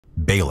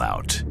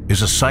Bailout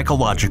is a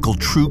psychological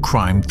true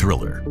crime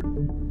thriller.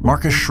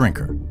 Marcus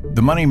Schrinker,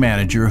 the money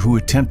manager who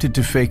attempted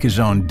to fake his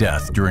own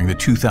death during the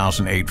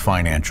 2008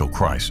 financial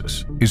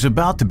crisis, is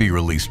about to be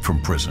released from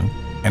prison,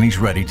 and he's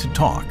ready to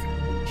talk.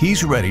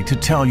 He's ready to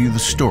tell you the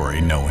story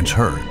no one's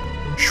heard.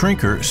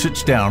 Schrinker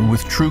sits down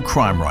with true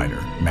crime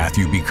writer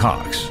Matthew B.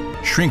 Cox.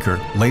 Schrinker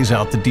lays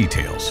out the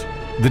details.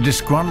 The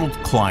disgruntled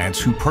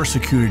clients who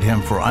persecuted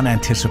him for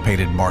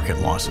unanticipated market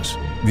losses,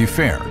 the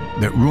affair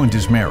that ruined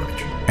his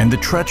marriage, and the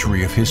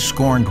treachery of his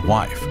scorned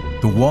wife,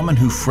 the woman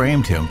who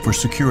framed him for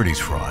securities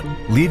fraud,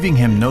 leaving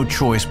him no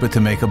choice but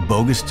to make a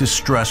bogus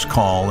distress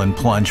call and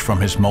plunge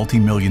from his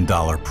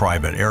multi-million-dollar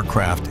private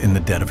aircraft in the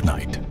dead of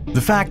night.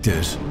 The fact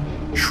is,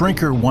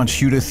 Schrinker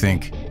wants you to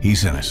think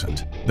he's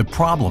innocent. The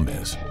problem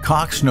is,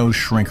 Cox knows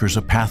Schrinker's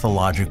a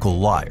pathological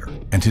liar,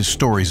 and his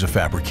story's a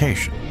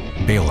fabrication.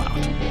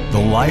 Bailout: The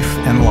Life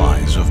and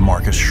Lies of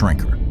Marcus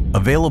Schrinker.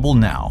 Available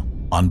now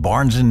on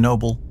Barnes &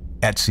 Noble,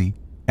 Etsy,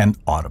 and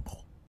Audible.